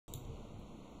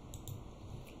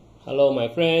Hello my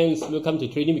friends, welcome to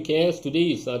Trading with KS.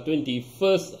 Today is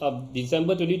 21st of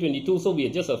December 2022, so we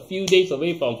are just a few days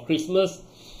away from Christmas.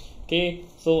 Okay,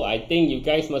 so I think you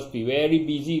guys must be very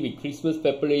busy with Christmas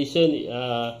preparation.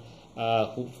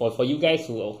 For you guys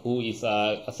who is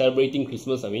celebrating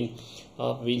Christmas, I mean,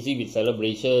 busy with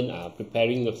celebration,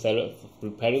 preparing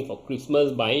for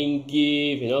Christmas, buying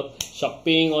gift,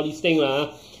 shopping, all these things,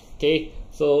 okay.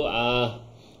 So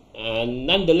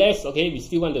nonetheless, okay, we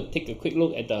still want to take a quick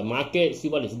look at the market, see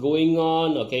what is going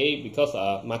on, okay, because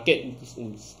market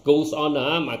goes on,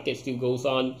 market still goes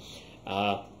on,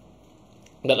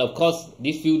 but of course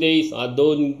these few days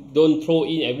don't throw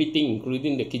in everything,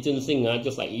 including the kitchen sink,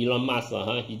 just like Elon Musk,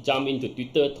 he jumped into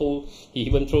Twitter, he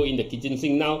even throw in the kitchen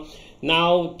sink.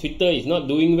 Now Twitter is not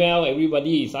doing well.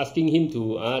 Everybody is asking him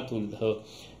to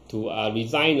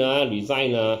resign.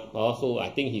 Also, I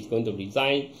think he's going to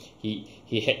resign. He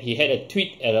had a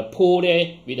tweet at a poll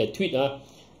there with a tweet, a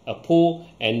poll,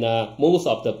 and most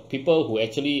of the people who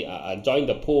actually joined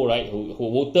the poll, right, who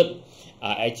voted,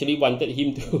 actually wanted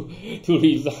him to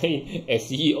resign as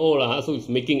CEO, so he's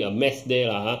making a mess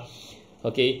there,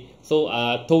 okay. So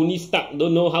Tony Stark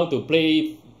don't know how to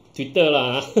play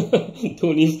Twitter,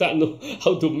 Tony Stark know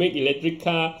how to make electric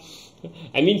car.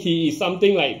 I mean, he is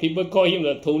something like, people call him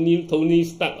the Tony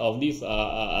Stark of this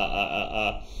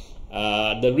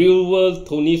the real world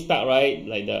Tony Stark, right?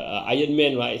 Like the Iron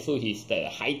Man, right? So he's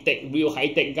the real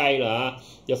high tech guy,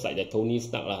 just like the Tony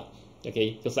Stark,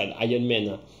 okay, just like the Iron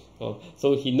Man,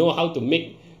 so he know how to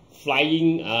make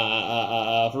flying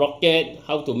rocket,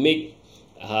 how to make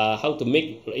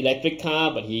electric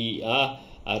car, but he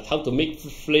how to make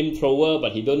flamethrower,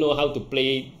 but he don't know how to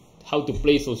play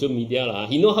social media,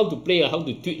 he know how to play, how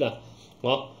to tweet,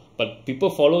 but people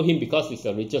follow him because he's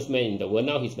the richest man in the world.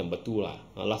 Now he's number 2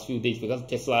 last few days, because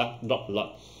Tesla dropped a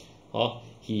lot.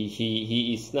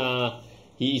 He is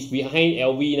behind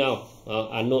LV now,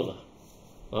 Arnold,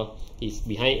 he's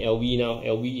behind LV now.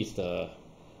 LV is the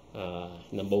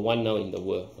number 1 now in the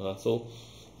world, so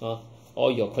all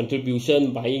your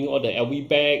contribution, buying all the LV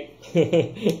bag,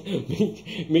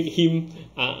 make him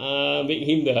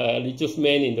the richest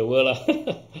man in the world,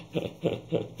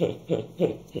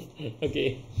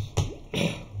 okay.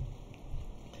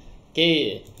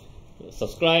 Okay,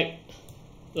 subscribe,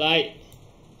 like,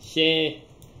 share,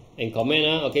 and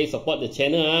comment, okay. Support the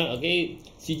channel, okay.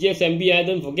 CGS-CIMB,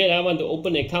 don't forget, I want to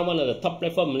open an account, one of the top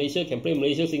platform in Malaysia, can play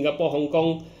Malaysia, Singapore, Hong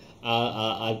Kong,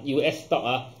 US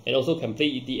stock, and also can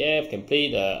play ETF, can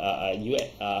play the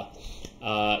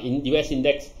US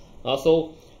index.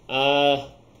 Also,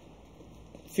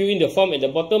 fill in the form at the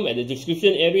bottom, at the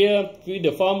description area. Fill in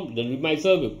the form, the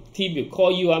reminder team will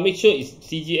call you. Make sure it's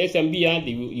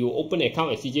CGS-CIMB. You open an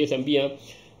account at CGS-CIMB.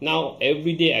 Now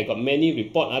every day I got many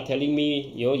reports telling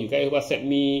me, you guys WhatsApp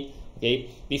me. Okay,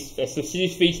 especially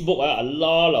Facebook, a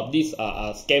lot of these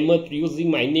scammers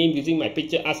using my name, using my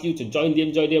picture, ask you to join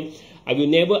them. I will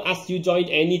never ask you join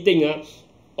anything.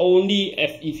 Only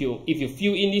if you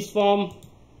fill in this form,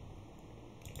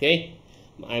 okay,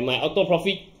 my auto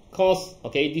profit course,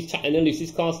 okay, this chart analysis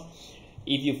course.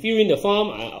 If you fill in the form,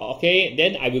 okay,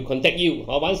 then I will contact you.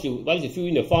 Once you fill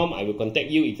in the form, I will contact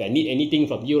you if I need anything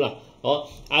from you,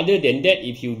 other than that,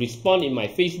 if you respond in my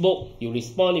Facebook, you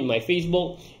respond in my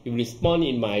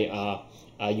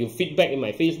you feedback in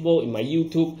my Facebook, in my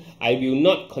YouTube, I will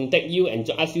not contact you and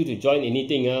ask you to join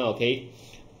anything, okay,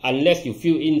 unless you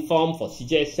fill in form for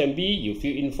CGS-CIMB, you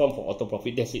fill in form for auto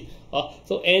profit, that's it.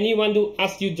 So anyone who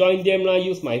asks you join them,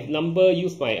 use my number,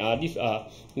 use my this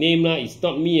name, it's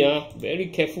not me, very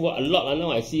careful, a lot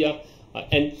now I see,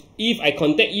 and if I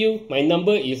contact you, my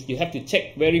number is, you have to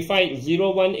check, verify,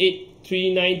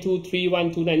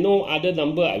 018-392-3129, no other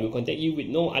number I will contact you with,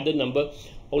 no other number,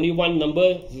 only one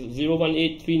number,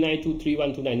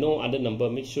 018-392-3129, no other number,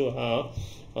 make sure,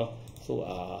 so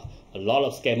a lot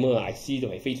of scammer, I see on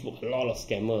my Facebook, a lot of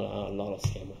scammer,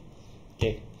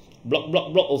 okay,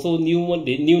 block, also new one,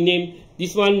 the new name,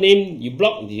 this one name you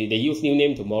block, they use new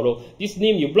name tomorrow, this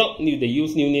name you block, they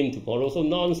use new name tomorrow, so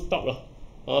non-stop,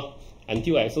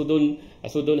 until I also don't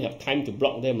have time to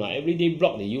block them, every day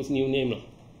block, they use new name,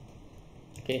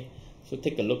 okay. So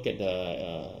take a look at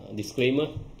the disclaimer.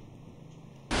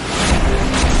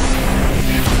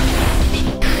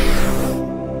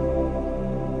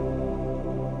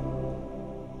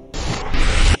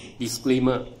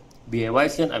 Disclaimer. Be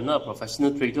advised that I'm not a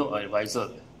professional trader or advisor.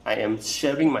 I am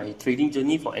sharing my trading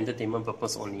journey for entertainment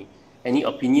purpose only. Any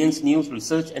opinions, news,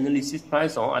 research, analysis,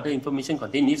 price, or other information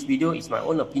contained in this video is my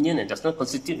own opinion and does not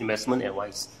constitute investment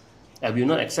advice. I will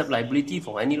not accept liability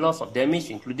for any loss or damage,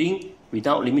 including,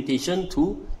 without limitation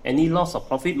to, any loss of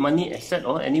profit, money, asset,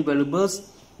 or any valuables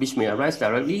which may arise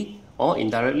directly or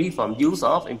indirectly from use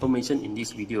of information in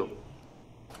this video.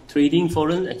 Trading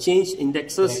foreign exchange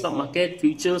indexes, stock market,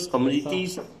 futures,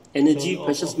 commodities, energy,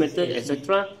 precious metal,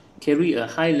 etc. carry a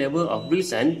high level of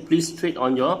risk, and please trade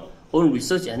on your own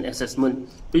research and assessment.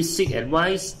 Please seek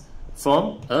advice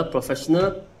from a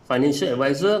professional financial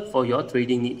advisor for your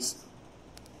trading needs.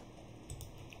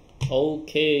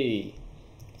 Okay,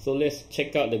 so let's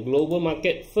check out the global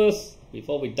market first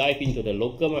before we dive into the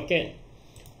local market.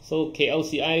 So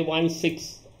KLCI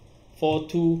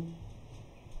 1642.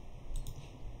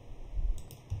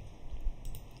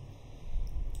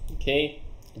 Okay,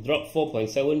 drop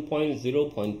 4.7 points,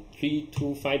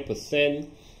 0.325%.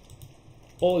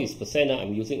 All is percent.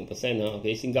 I'm using a percent.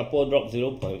 Okay, Singapore drop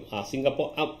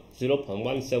Singapore up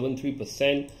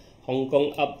 0.173%. Hong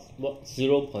Kong up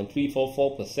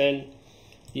 0.344%.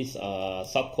 This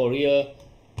South Korea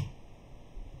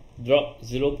drop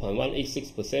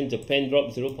 0.186%. Japan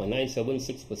drop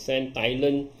 0.976%.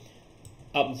 Thailand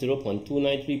up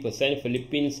 0.293%.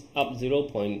 Philippines up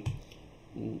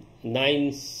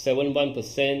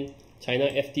 0.971%. China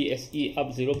FTSE up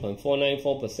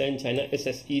 0.494%. China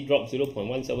SSE drop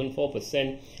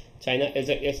 0.174%. China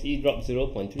SXSE drop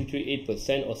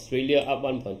 0.338%. Australia up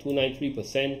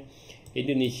 1.293%.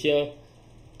 Indonesia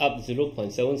up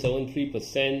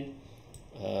 0.773%.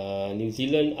 New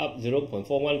Zealand up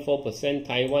 0.414%.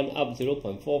 Taiwan up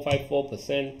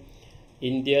 0.454%.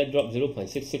 India drop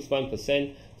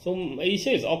 0.661%. So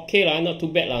Asia is okay lah, not too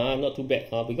bad lah, not too bad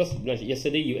because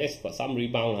yesterday US got some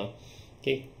rebound lah.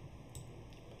 Okay,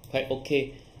 quite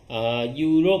okay.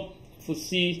 Europe,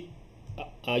 FTSE,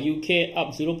 UK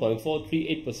up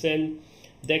 0.438%.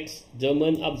 DAX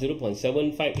German up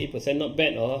 0.758%, not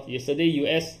bad. Yesterday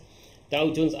US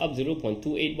Dow Jones up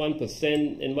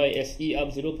 0.281%, NYSE up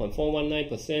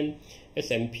 0.419%,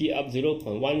 S&P up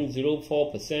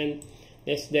 0.104%,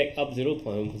 Nasdaq up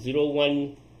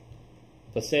 0.01%.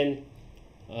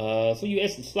 So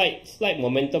US slight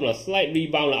momentum, slight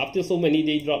rebound after so many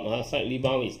day drop. Slight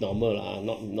rebound is normal,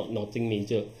 not nothing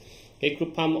major. Okay,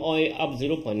 crude palm oil up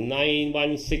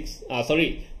 0.916.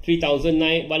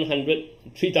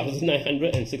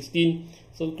 3,916.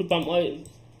 So crude palm oil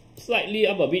slightly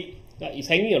up a bit. It's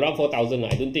hanging around 4,000. I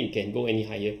don't think it can go any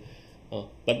higher.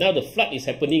 But now the flood is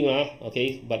happening.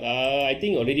 Okay, but I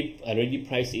think already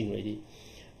priced in already.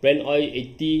 Brent oil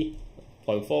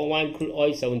 80.41, crude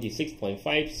oil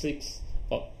 76.56,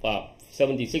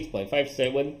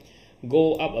 76.57.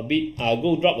 Gold up a bit,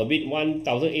 gold drop a bit,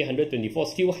 1,824,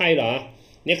 still high.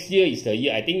 Next year is the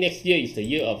year. I think next year is the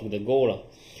year of the gold.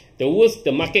 The worse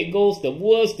the market goes, the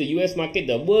worse the US market,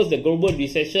 the worse the global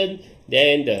recession,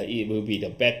 then it will be the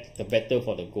better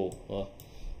for the gold.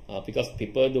 Because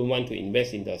people don't want to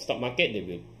invest in the stock market, they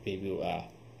will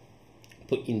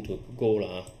put into gold.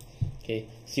 Okay,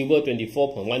 silver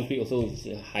 24.13 also is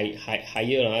higher,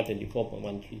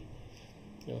 24.13.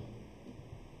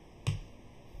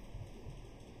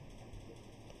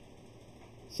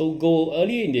 So gold,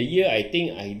 earlier in the year, I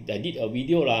think I did a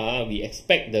video we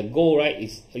expect the gold, right,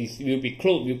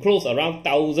 will close around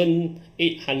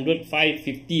 1,800,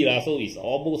 550 so it's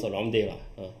almost around there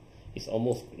it's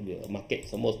almost, the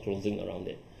market's almost closing around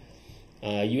there.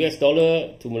 US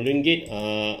dollar to ringgit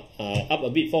up a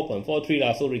bit,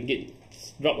 4.43 so ringgit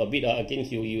drop a bit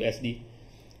against USD,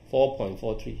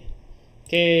 4.43.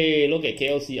 Okay, look at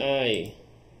KLCI.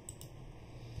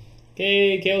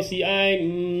 Okay, KLCI,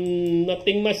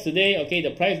 nothing much today. Okay,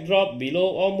 the price dropped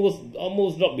below,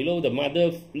 almost dropped below the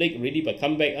mother leg already, but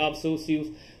come back up. So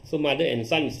mother and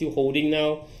son is still holding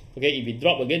now. Okay, if it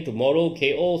drop again tomorrow,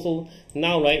 KO. So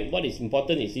now, right, what is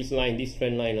important is this line, this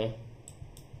trend line.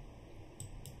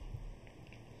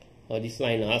 This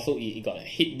line. So it got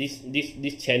hit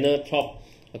this channel top.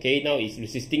 Okay, now it's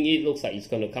resisting it. Looks like it's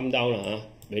gonna come down.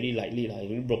 Very likely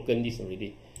It's broken this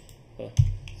already.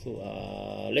 So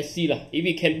let's see if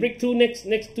it can break through next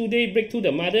 2 days, break through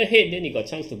the mother head, then it got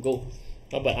chance to go.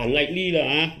 But unlikely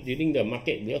during the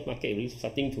market, because market is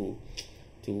starting to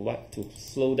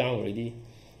slow down already.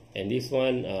 And this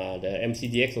one, the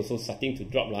MCDX also starting to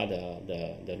drop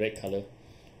the red color.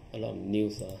 A lot of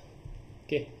news.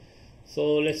 Okay,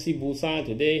 so let's see BURSA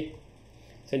today.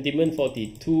 Sentiment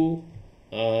 42,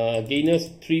 gainers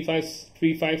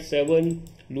 357,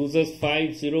 losers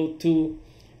 502.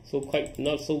 So quite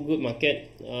not so good market.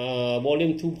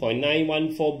 Volume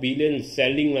 2.914 billion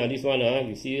selling this one.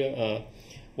 You see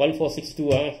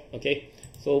 1462. Okay,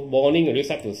 so morning already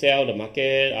start to sell the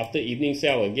market, after evening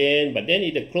sell again, but then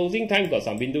in the closing time got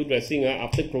some window dressing.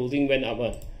 After closing went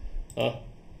up.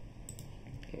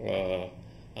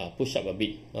 Push up a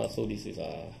bit. So this is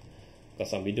got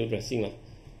some window dressing.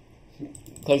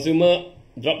 Consumer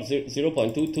drop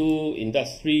 0.22,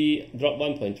 industry drop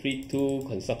 1.32,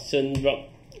 construction drop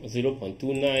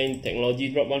 0.29, technology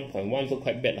drop 1.1, so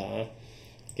quite bad lah.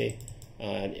 Okay,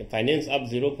 finance up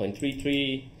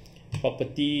 0.33,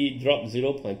 property drop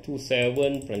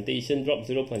 0.27, plantation drop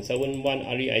 0.71,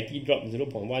 REIT drop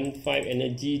 0.15,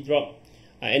 energy drop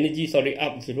up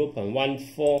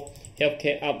 0.14,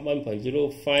 healthcare up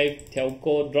 1.05,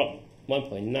 telco drop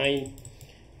 1.9,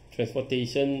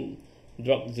 transportation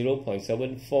drop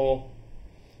 0.74,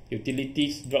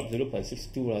 utilities drop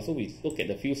 0.62. So we look at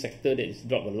the few sector that is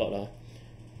drop a lot.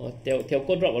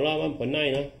 Telco drop a lot,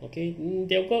 1.9. Okay,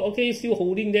 telco okay, still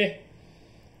holding there.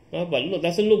 But look,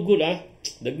 doesn't look good.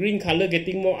 The green color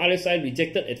getting more, RSI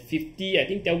rejected at 50. I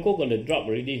think telco gonna drop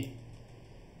already.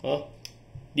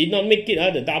 Did not make it.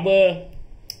 The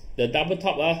double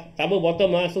top, double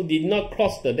bottom. So did not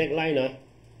cross the deadline.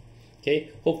 Okay,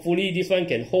 hopefully this one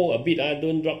can hold a bit.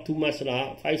 Don't drop too much.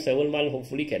 571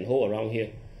 hopefully can hold around here.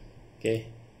 Okay,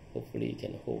 hopefully it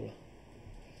can hold.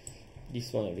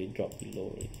 This one already dropped below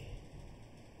already.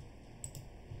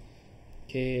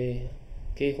 Okay,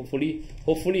 hopefully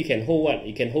it can hold what?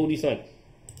 It can hold this one.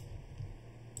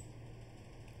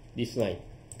 This line.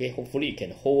 Okay, hopefully it can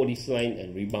hold this line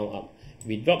and rebound up. If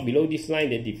we drop below this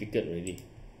line, then difficult already.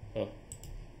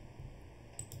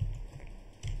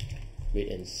 Wait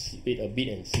a bit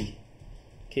and see.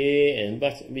 Okay, and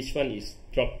which one is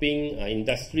dropping?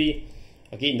 Industry.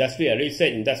 Okay, industry, I already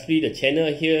said industry, the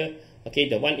channel here. Okay,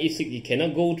 the 186, it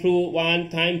cannot go through 1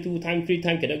 time, 2 time, 3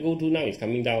 time, cannot go through. Now it's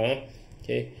coming down.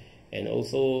 Okay, and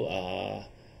also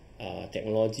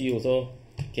technology also.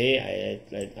 Okay, I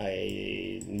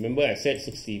remember I said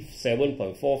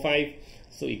 67.45.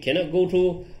 So it cannot go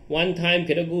through 1 time,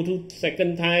 cannot go through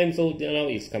 2nd time. So now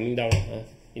it's coming down.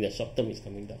 In the short term, it's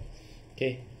coming down.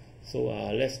 Okay, so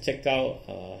let's check out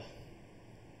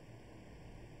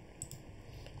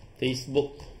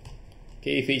Facebook.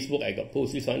 Okay, Facebook, I got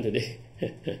post this one today.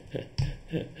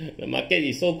 The market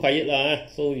is so quiet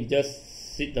so you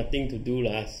just sit nothing to do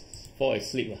fall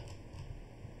asleep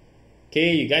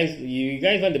Okay, you guys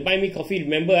want to buy me coffee?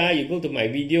 Remember you go to my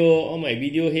video, on my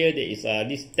video here there is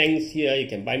this thanks here, you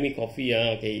can buy me coffee.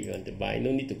 Okay, if you want to buy,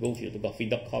 no need to go to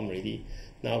coffee.com already.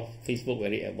 Now Facebook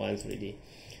very advanced already.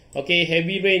 Okay,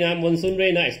 heavy rain, monsoon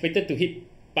rain expected to hit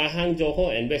Pahang,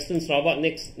 Johor and Western Sarawak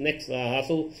next.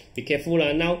 So be careful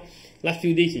now. Last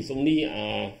few days it's only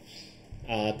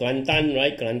Kelantan,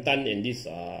 right? Kelantan and this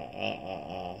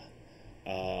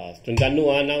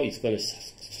Terengganu. Now it's gonna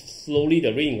slowly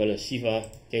the rain gonna shift.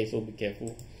 Okay, so be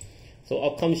careful. So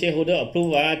OPCOM shareholder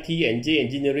approve T&J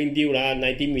engineering deal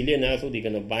 19 million. So they're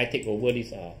gonna take over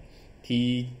this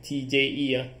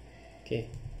TJE. Okay.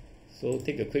 So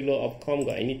take a quick look. OPCOM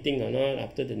got anything or not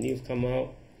after the news come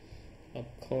out?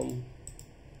 OPCOM.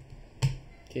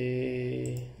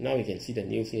 Okay, now you can see the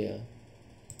news here.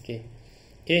 Okay,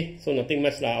 so nothing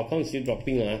much OPCOM still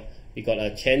dropping. We got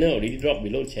a channel already dropped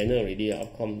below channel already.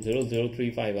 OPCOM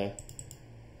 0035.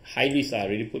 High risk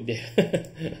already put there.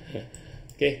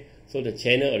 Okay, so the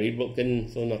channel already broken.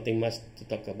 So nothing much to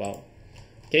talk about.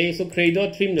 Okay, so CREADOR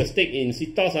trimmed the stake in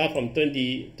CTOS from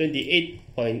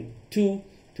 28.2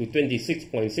 to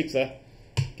 26.6.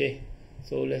 Okay,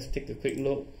 so let's take a quick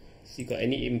look. See got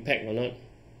any impact or not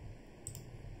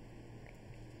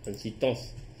on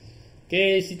CTOS.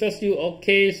 Okay, CTOS still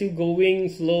okay, still going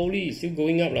slowly, still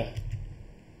going up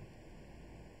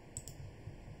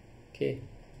Okay,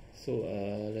 so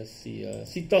let's see.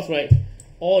 CTOS, right?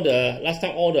 Last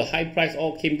time all the high price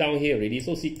all came down here already.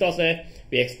 So CTOS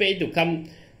we expect it to come.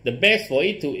 The best for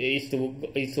it is to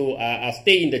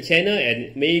stay in the channel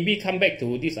and maybe come back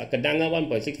to this Kadanga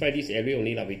 1.65, this area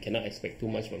only We cannot expect too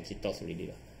much from CTOS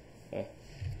already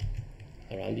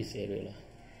around this area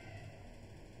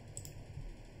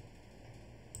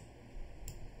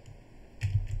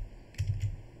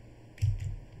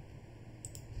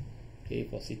Okay,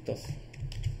 for CTOS.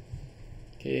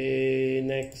 Okay,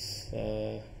 next.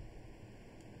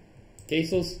 Okay,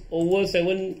 so over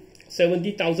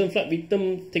 70,000 flood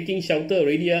victims taking shelter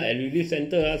already at relief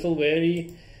center. So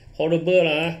very horrible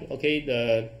Okay,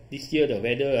 this year the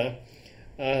weather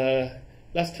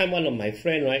last time one of my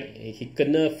friend, right, he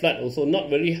kena flood also, not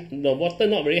very, the water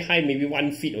not very high, maybe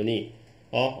 1 feet only,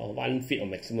 or 1 feet or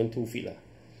maximum 2 feet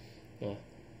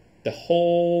the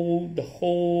whole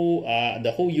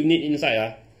unit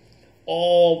inside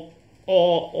all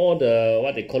the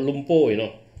what they call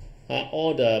lumpo,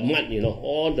 all the mud,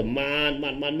 all the mud.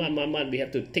 We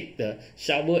have to take the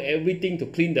shower, everything to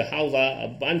clean the house.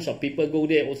 A bunch of people go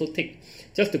there also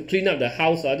just to clean up the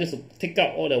house, just to take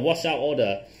out all the, wash out all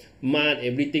the mud,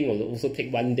 everything will also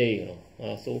take 1 day,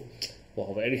 So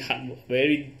wow, very hard,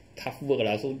 very tough work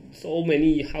lah. So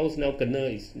many house now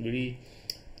kena is really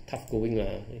tough going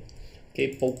lah.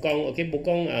 Okay,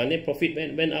 Pokong net profit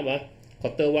went up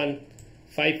quarter 1,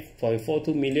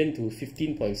 5.42 million to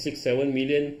 15.67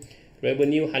 million.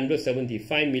 Revenue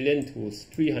 175 million to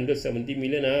 370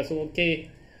 million. So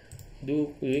okay,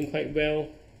 doing quite well.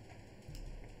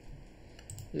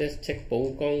 Let's check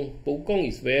Pokong. Pokong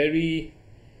is very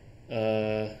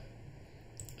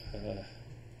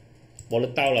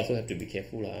volatile lah, so have to be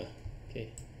careful lah. Okay,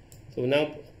 so now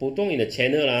Pokong in the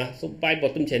channel lah. So buy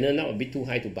bottom channel now a bit too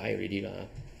high to buy already lah.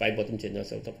 Buy bottom channel,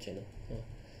 sell top channel.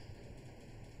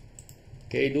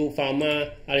 Okay,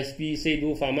 DPHARMA, RSP say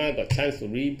DPHARMA got chance to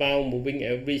rebound, moving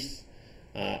average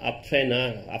uptrend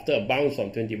after a bounce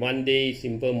from 21 days,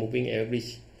 simple moving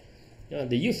average.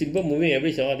 They use simple moving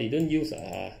average, they don't use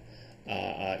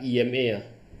EMA,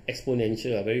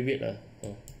 exponential, very weird.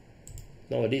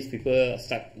 Nowadays people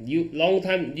start,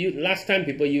 last time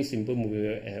people use simple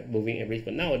moving average,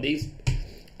 but nowadays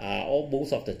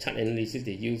most of the chart analysis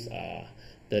they use,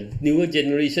 the newer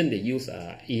generation they use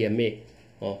EMA.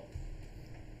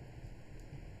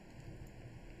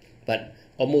 But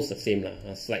almost the same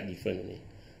lah, slight different only.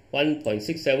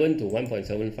 1.67 to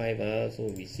 1.75. So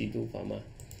we see DPHARMA.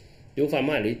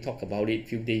 DPHARMA I already talked about it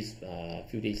few days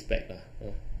back lah.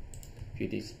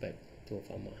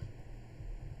 DPHARMA.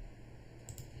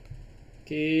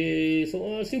 Okay,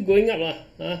 so still going up lah.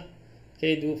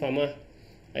 Okay, DPHARMA.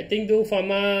 I think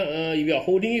DPHARMA, if you are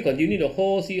holding it, continue to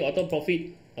hold. See auto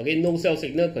profit. Okay, no sell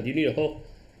signal, continue to hold.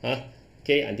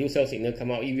 Okay, until sell signal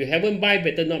come out. If you haven't buy,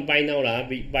 better not buy now lah.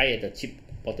 Buy at the cheap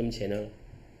bottom channel.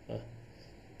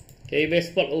 Okay,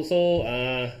 Westport also.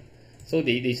 So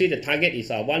they say the target is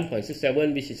 1.67,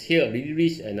 which is here already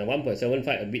reached, and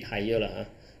 1.75 a bit higher lah.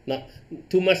 Not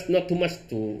too much to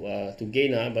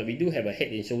gain but we do have a head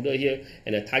and shoulder here,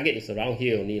 and the target is around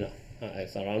here only lah.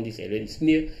 It's around this area. It's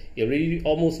near. It already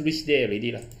almost reached there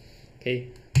already lah.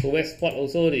 Okay, so Westport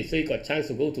also they say got chance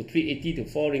to go to 380 to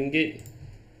 4 ringgit.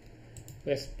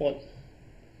 Westport.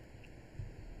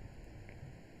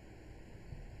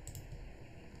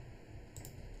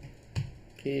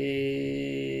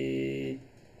 Okay,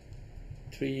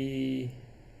 380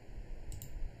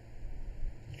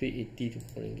 to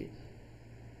 4 ringgit.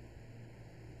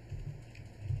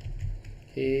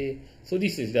 Okay, so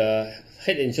this is the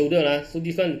head and shoulder lah. So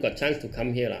this one got chance to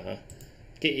come here lah.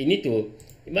 Okay,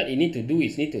 what you need to do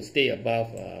is need to stay above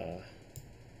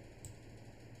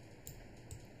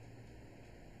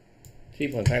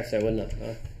 3.57 lah.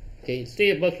 Okay,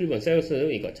 stay above 3.77,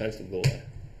 you got chance to go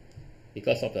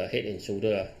because of the head and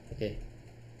shoulder. Okay,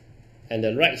 and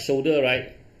the right shoulder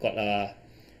got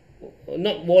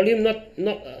not volume,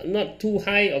 not too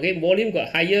high. Okay, volume got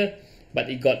higher, but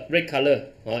it got red color.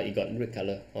 It got red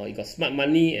color. It got smart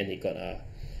money, and it got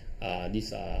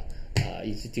this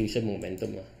institution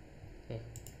momentum.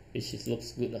 Which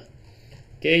looks good.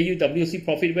 Okay, UWC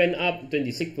profit went up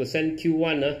 26%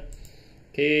 Q1.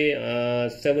 Okay,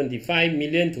 75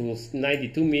 million to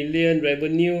 92 million.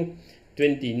 Revenue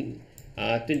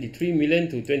 23 million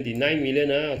to 29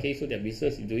 million. Okay, so their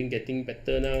business is getting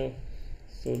better now.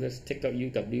 So let's take out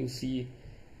UWC.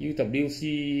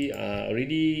 UWC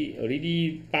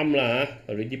already pump lah.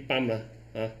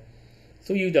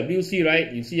 So UWC,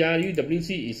 right? You see,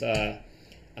 UWC is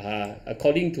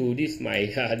according to this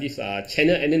this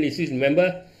channel analysis.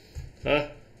 Remember,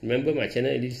 remember my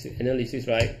channel analysis,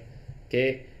 right?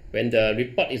 Okay, when the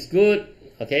report is good,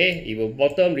 okay, it will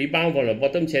rebound from the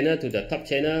bottom channel to the top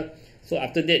channel. So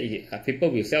after that,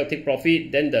 people will sell, take profit.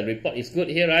 Then the report is good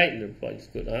here, right? The report is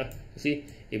good. You see,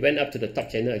 it went up to the top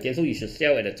channel again. So you should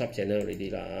sell at the top channel already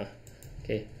lah.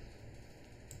 Okay.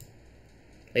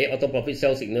 Auto profit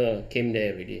sell signal came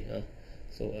there already.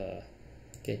 So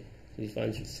okay, this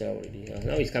one should sell already.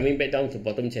 Now it's coming back down to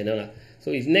bottom channel.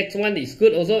 So if next one is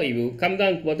good also, it will come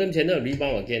down to bottom channel,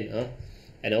 rebound again.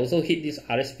 And also hit this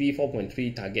RSP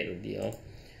 4.3 target already.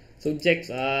 So Jack's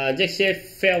share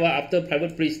fell after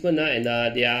private placement, and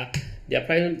their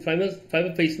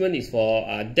private placement is for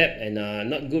debt and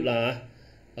not good lah.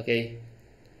 Okay,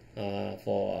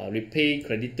 for repay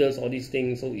creditors, all these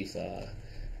things. So it's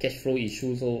cash flow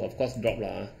issue. So of course drop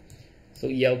lah. So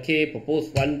ELK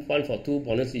proposed 1-for-2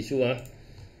 bonus issue.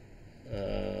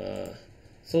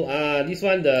 So this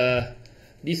one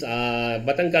this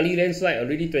Batangkali landslide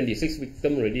already 26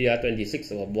 victim already.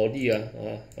 26 body.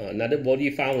 Another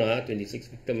body found 26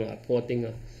 victim. Poor thing.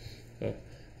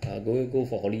 Go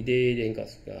for holiday, then got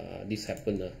this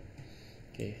happened.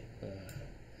 Okay.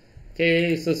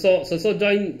 Okay, so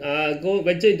join go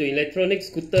venture into electronic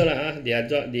scooter lah.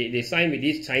 They signed with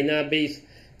this China-based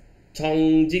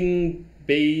Chongqing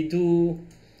Beidou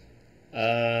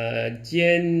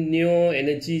New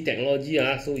Energy Technology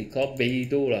so we call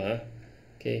Beidou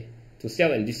okay, to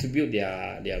sell and distribute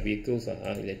their vehicles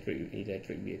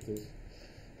electric vehicles.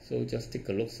 So just take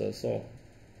a look, SERSOL.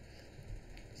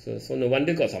 So no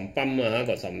wonder got some pump,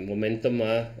 got some momentum,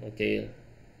 okay.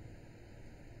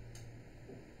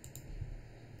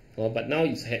 But now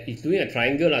it's doing a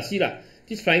triangle, see lah.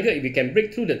 This triangle, if we can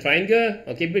break through the triangle,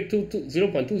 okay, break through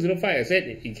 0.205, I said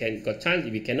it can got chance.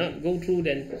 If we cannot go through,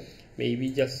 then maybe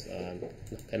just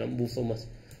cannot move so much.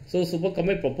 So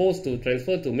SuperComet proposed to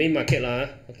transfer to main market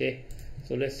okay.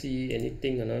 So let's see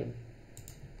anything or not.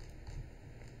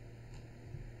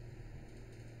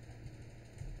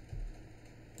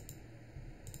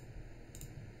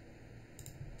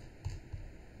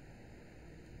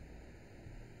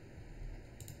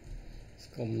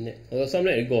 SCOMNET.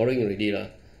 SCOMNET is boring already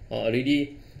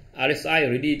already RSI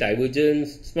already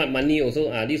divergence. Smart money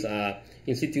also these are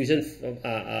institutions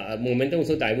momentum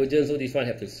also divergence. So this one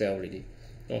have to sell already.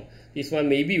 This one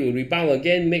maybe will rebound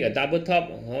again, make a double top.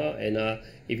 And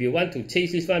if you want to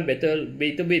chase this one, better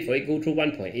wait for it go through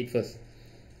 1.8 first.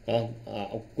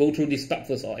 Go through this top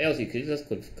first, or else you could just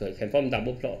can form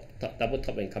double top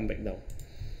and come back down.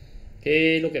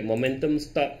 Okay, look at momentum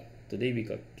stock. Today we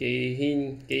got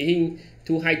KEIHIN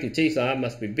too high to chase,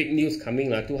 must be big news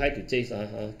coming, too high to chase,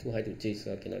 too high to chase,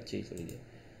 cannot chase already.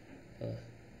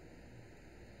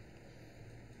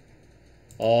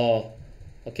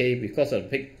 Okay, because of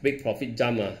big profit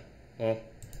jump,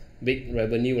 big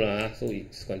revenue, so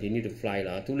it's continue to fly,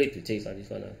 too late to chase, this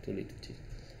one, too late to chase.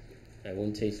 I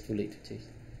won't chase, too late to chase.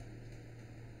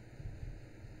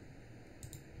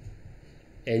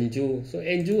 Angel, so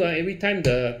Angel, every time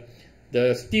the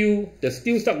steel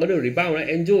stock going to rebound,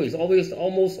 Angel is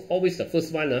almost always the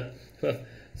first one.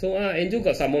 So Angel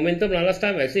got some momentum. Last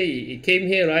time I say it came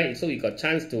here, right? So it got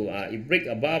chance to it break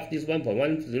above this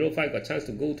 1.105, got chance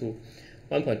to go to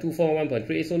 1.24,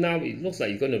 1.38. So now it looks like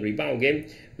it's going to rebound again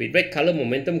with red color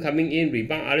momentum coming in.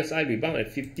 Rebound, RSI rebound at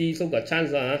 50, so got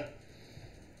chance.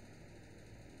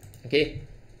 Okay,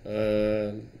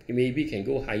 maybe can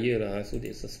go higher. So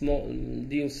there's a small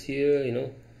deals here, you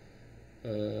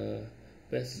know.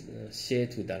 Best share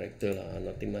to director,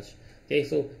 nothing much. Okay,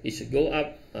 so it should go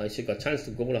up. It should got chance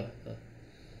to go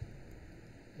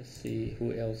Let's see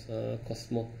who else.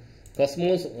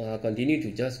 Cosmos continue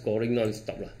to just scoring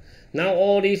non-stop Now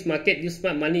all this market, this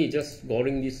smart money is just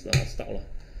scoring this stock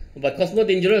But Cosmos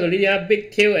dangerous already.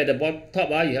 Big tail at the bottom top.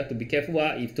 You have to be careful.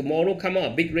 If tomorrow come out a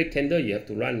big red candle, you have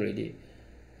to run already.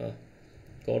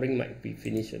 Scoring might be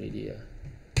finished already.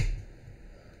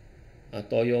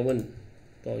 Toyovan.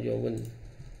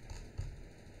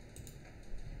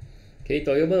 Okay,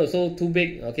 Toyovan also too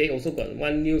big. Okay, also got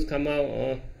one news come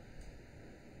out.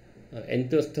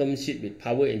 Enters term sheet with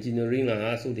power engineering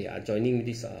so they are joining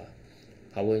this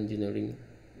power engineering.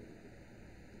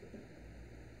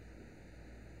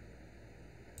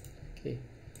 Okay,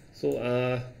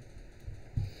 so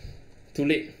too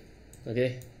late.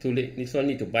 Okay, too late. This one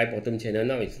need to buy bottom channel.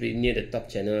 Now it's really near the top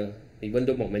channel. Even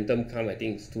though momentum come, I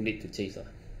think it's too late to chase.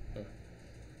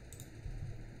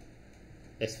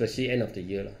 Especially end of the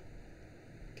year.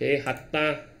 Okay,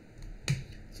 Hatta.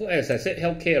 So as I said,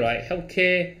 healthcare, right?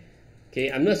 Healthcare.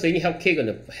 Okay, I'm not saying healthcare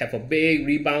gonna have a big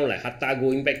rebound like Hatta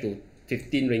going back to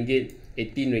 15 ringgit,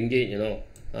 18 ringgit, you know.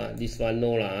 This one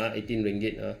no 18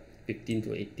 ringgit, 15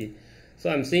 to 18. So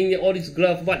I'm saying that all this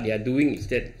graph, what they are doing is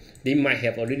that they might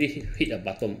have already hit a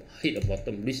bottom,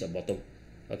 reach a bottom.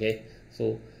 Okay,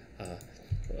 so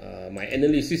my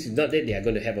analysis is not that they are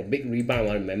going to have a big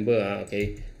rebound. Remember,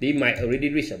 okay, they might already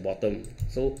reach a bottom.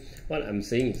 So what I'm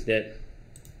saying is that,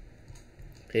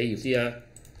 okay, you see,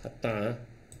 Hatta,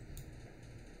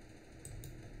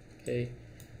 okay,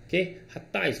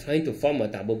 Hatta is trying to form a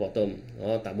double bottom.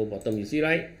 You see,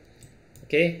 right?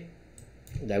 Okay,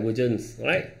 divergence,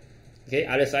 right? Okay,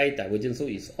 RSI divergence, so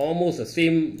it's almost the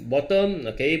same bottom.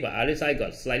 Okay, but RSI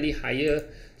got slightly higher,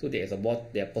 so there's a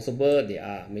they are possible they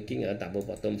are making a double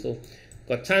bottom. So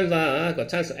got chance, got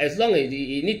chance as long as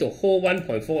you need to hold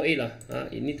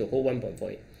 1.48 you need to hold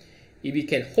 1.48. If you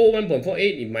can hold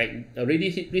 1.48, it might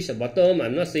already reach the bottom.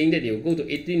 I'm not saying that it will go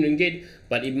to 18 ringgit,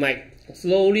 but it might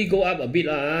slowly go up a bit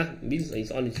means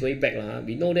it's on its way back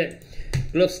We know that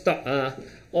glove stock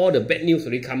all the bad news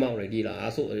already come out already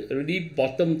so already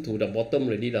bottom to the bottom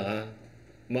already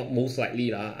most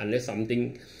likely unless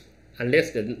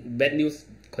the bad news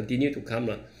continue to come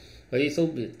Okay, so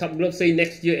the top glove say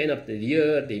next year, end of the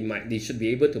year, they should be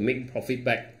able to make profit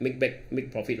back, make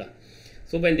profit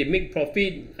So when they make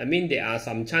profit, I mean there are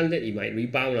some chance that it might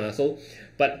rebound So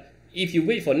but if you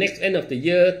wait for next end of the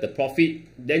year, the profit,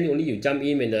 then only you jump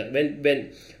in when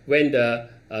the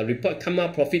report come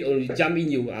out, profit only jump in,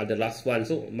 you are the last one.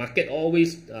 So market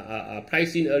always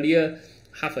price in earlier,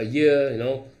 half a year, you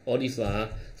know, all this.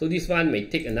 So this one may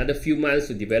take another few months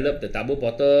to develop the double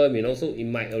bottom, you know, so it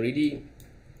might already,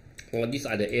 well, these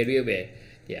are the area where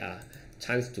there are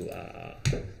chance to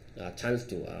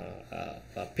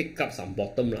pick up some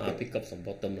bottom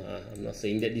I'm not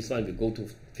saying that this one will go to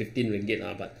 15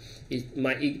 ringgit but it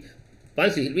might,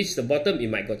 once it reach the bottom, it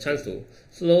might got chance to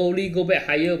slowly go back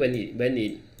higher when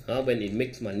it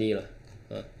makes money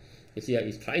You see,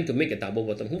 it's trying to make a double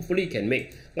bottom. Hopefully, it can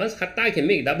make. Once Hatai can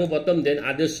make a double bottom, then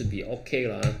others should be okay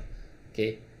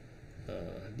Okay,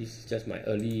 this is just my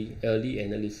early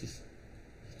analysis.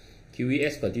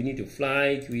 QES continue to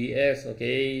fly. QES,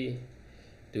 okay,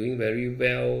 doing very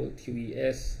well.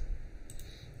 QES,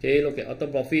 okay. Look at auto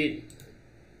profit.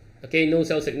 Okay, no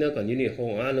sell signal, continue to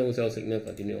hold. No sell signal,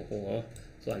 continue to hold.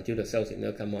 So until the sell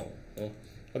signal come out.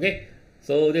 Okay,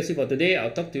 so that's it for today.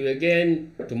 I'll talk to you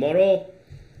again tomorrow.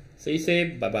 Stay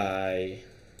safe. Bye bye.